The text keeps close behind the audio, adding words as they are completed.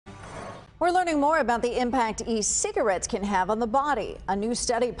We're learning more about the impact e-cigarettes can have on the body. A new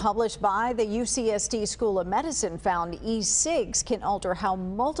study published by the UCSD School of Medicine found e-cigs can alter how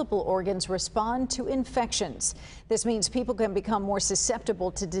multiple organs respond to infections. This means people can become more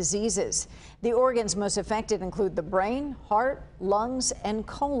susceptible to diseases. The organs most affected include the brain, heart, lungs, and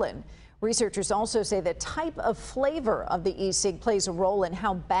colon. Researchers also say the type of flavor of the e-cig plays a role in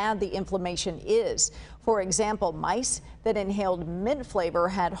how bad the inflammation is. For example, mice that inhaled mint flavor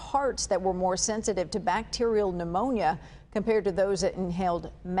had hearts that were more sensitive to bacterial pneumonia compared to those that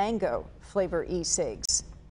inhaled mango flavor e-cigs.